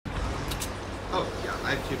Oh, yeah,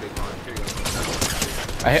 I have two big bombs. Here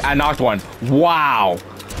you go. I knocked one. Wow.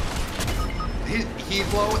 He's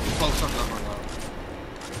low, both of them are low.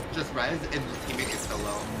 Just res, and the teammate is still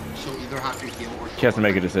low. She'll either have to heal or She has to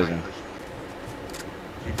make a decision.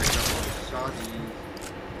 She picked up all the shots.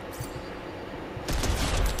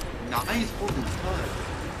 Nice, holy fuck.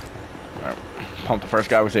 Alright, pump the first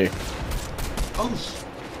guy we see. Oh,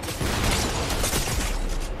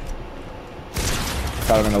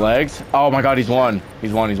 Got him in the legs. Oh my god, he's won.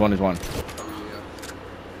 He's won. Oh, yeah.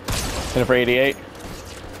 Hit him for 88. Ooh,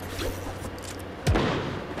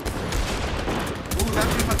 that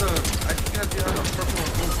dude has a, I think that dude has a purple or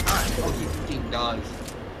gold hat. Oh, he freaking does.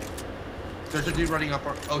 There's a dude running up,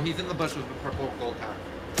 oh, he's in the bush with the purple or gold hat.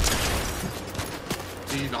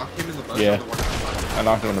 Did you knock him in the bush? Yeah. Or the one outside? I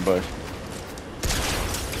knocked him in the bush.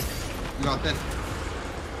 You got this.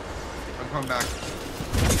 I'm coming back.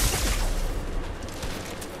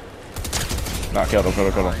 Not killed him,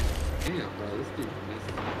 killed him. Damn, bro, this dude missed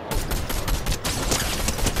all.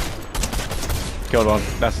 Killed one.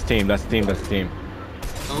 That's the team, that's the team, that's the team.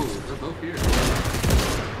 Oh, they're both here.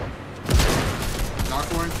 Knock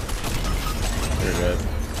one. You're good.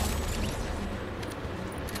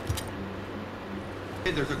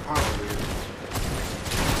 Hey, there's a Carl over here.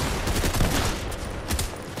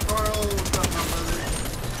 Carl, what's up, my brother?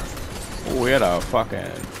 Oh, we had a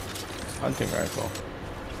fucking hunting rifle.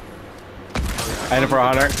 Oh, yeah. I hit him for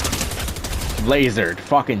 100. Lasered.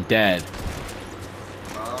 Fucking dead.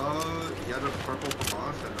 You had a purple from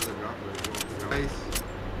us, another drop. Nice.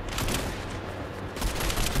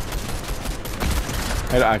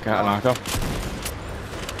 I knocked him.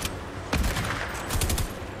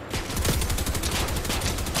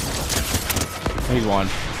 He's one.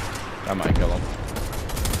 I might kill him.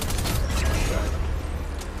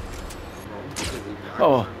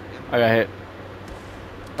 Oh, I got hit.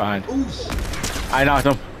 Behind. Ooh. I knocked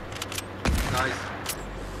him. Nice.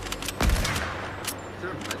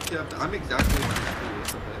 I'm exactly what I'm doing.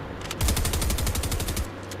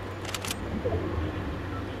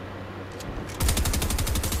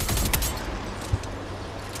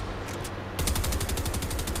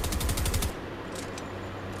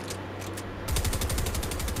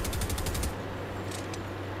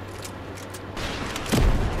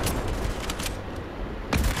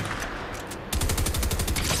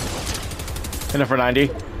 Hit him for 90.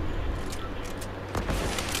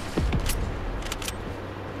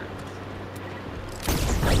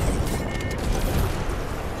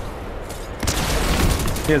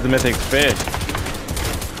 He has the mythic fish.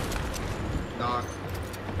 Knock.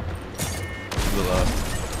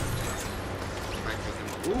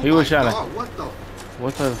 He was trying to. What the?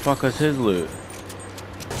 What the fuck was his loot?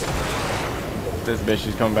 This bitch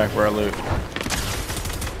is coming back for our loot.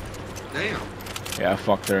 Damn. Yeah, I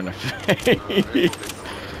fucked her in the face.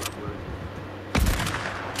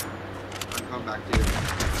 I'm coming back to you.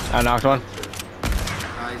 I knocked one.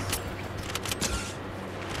 Nice.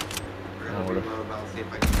 We're gonna Oh, reload, but I'll see if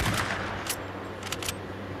I can get back.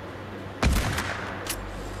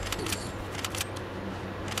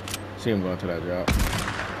 See him going to that drop.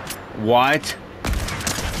 What?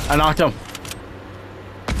 I knocked him.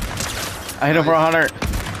 I hit him for 100.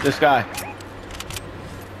 This guy.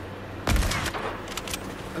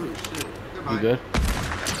 Oh shit. Goodbye. You good?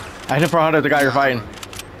 I hit him for 100. The guy you're fighting.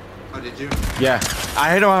 Oh, did you? Yeah.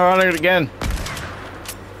 I hit him for 100 again.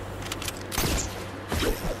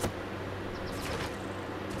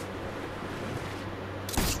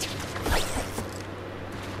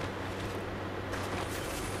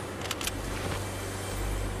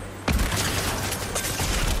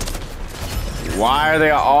 Why are they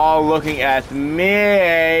all looking at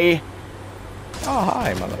me? Oh,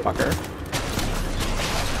 hi, motherfucker.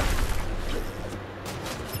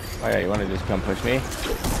 Oh yeah, you want to just come push me?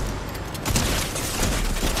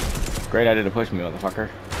 Great idea to push me, motherfucker.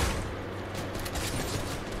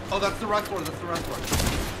 Oh, that's the rest one. That's the rest one.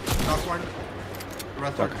 Knock one. The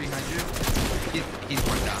rest one's behind you. He's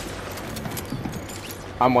one down.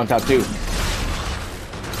 I'm one top two.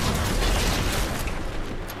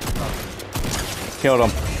 Killed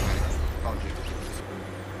him.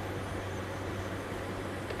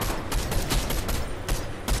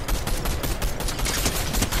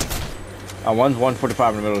 One's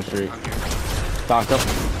 145 in the middle of the street. Knocked him.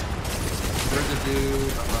 There's a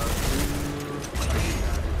dude.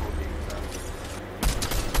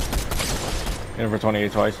 Hit him for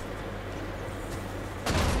 28 twice.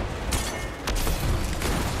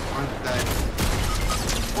 One's dead.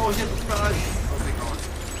 Oh, he hit the side. Oh, they gone.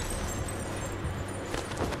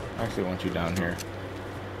 I actually want you down here.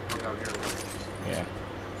 I'm down here. Yeah.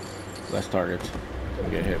 Less targets. You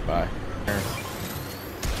get hit by.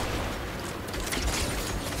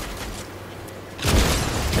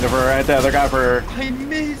 Hit over right there, other guy for. I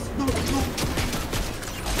missed. No.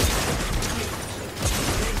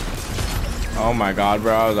 Oh my god,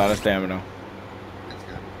 bro, I was out of stamina. That's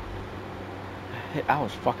good. I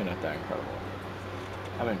was fucking at that incredible.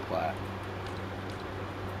 I'm in plat.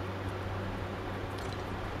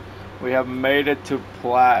 We have made it to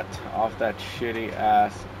plat off that shitty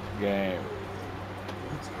ass game.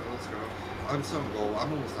 Let's go. I'm so gold.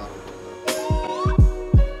 I'm almost out.